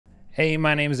Hey,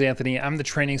 my name is Anthony. I'm the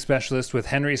training specialist with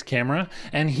Henry's Camera,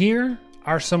 and here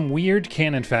are some weird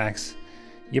Canon facts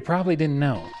you probably didn't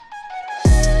know.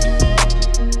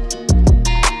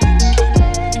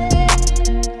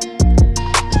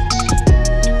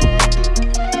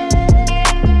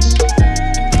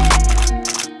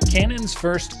 Canon's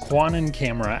first Canon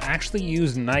camera actually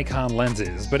used Nikon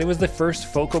lenses, but it was the first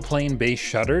focal plane based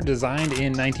shutter designed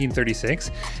in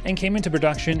 1936 and came into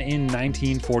production in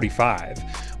 1945.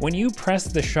 When you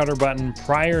pressed the shutter button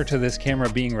prior to this camera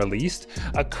being released,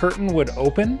 a curtain would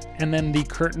open and then the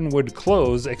curtain would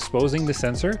close, exposing the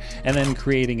sensor and then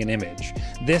creating an image.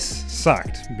 This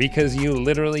sucked because you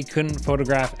literally couldn't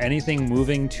photograph anything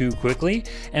moving too quickly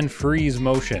and freeze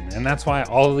motion, and that's why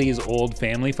all of these old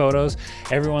family photos,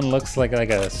 everyone looks like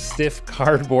a stiff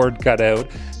cardboard cutout.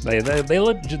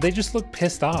 They just look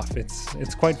pissed off.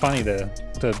 It's quite funny to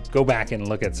go back and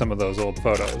look at some of those old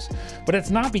photos. But it's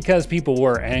not because people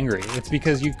were angry, it's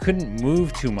because you couldn't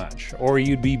move too much or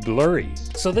you'd be blurry.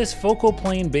 So this focal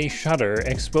plane based shutter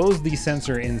exposed the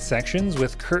sensor in sections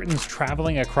with curtains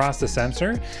traveling across the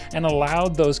sensor and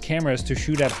allowed those cameras to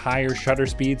shoot at higher shutter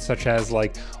speeds, such as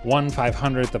like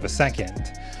 1/500th of a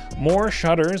second. More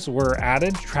shutters were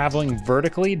added, traveling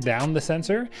vertically down the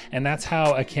sensor, and that's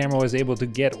how a camera was able to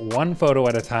get one photo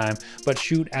at a time but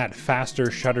shoot at faster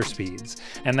shutter speeds.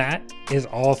 And that is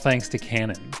all thanks to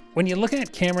Canon. When you look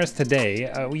at cameras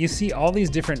today, you see all these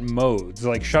different modes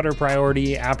like shutter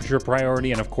priority, aperture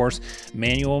priority, and of course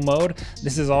manual mode.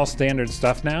 This is all standard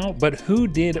stuff now, but who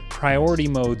did priority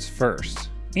modes first?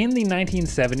 In the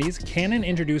 1970s, Canon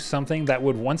introduced something that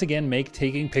would once again make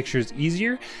taking pictures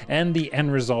easier and the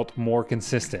end result more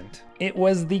consistent. It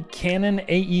was the Canon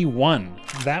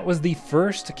AE1. That was the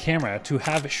first camera to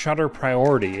have shutter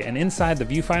priority, and inside the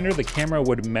viewfinder, the camera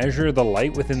would measure the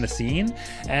light within the scene,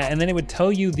 and then it would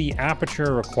tell you the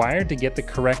aperture required to get the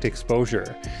correct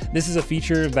exposure. This is a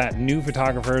feature that new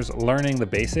photographers learning the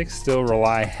basics still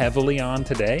rely heavily on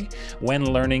today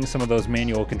when learning some of those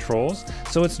manual controls,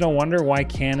 so it's no wonder why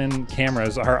Canon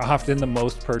cameras are often the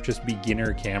most purchased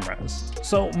beginner cameras.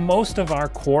 So most of our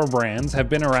core brands have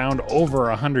been around over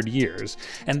 100 years.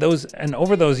 And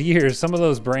over those years, some of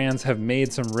those brands have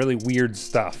made some really weird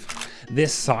stuff.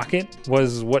 This socket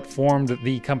was what formed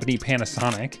the company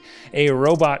Panasonic. A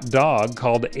robot dog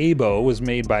called Abo was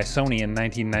made by Sony in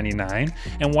 1999,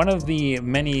 and one of the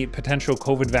many potential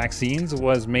COVID vaccines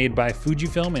was made by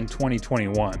Fujifilm in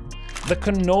 2021. The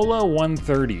Canola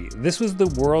 130. This was the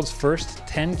world's first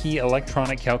 10-key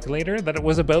electronic calculator that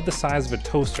was about the size of a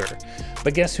toaster.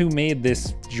 But guess who made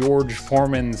this George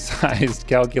Foreman-sized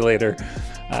calculator?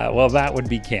 Well, that would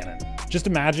be Canon. Just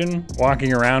imagine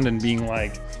walking around and being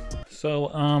like,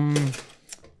 so,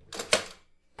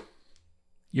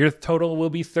 your total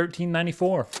will be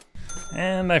 $13.94.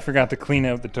 And I forgot to clean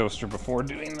out the toaster before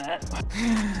doing that.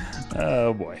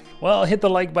 Oh boy. Well, hit the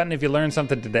like button if you learned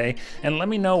something today, and let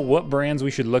me know what brands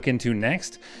we should look into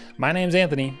next. My name's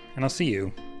Anthony, and I'll see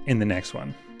you in the next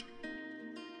one.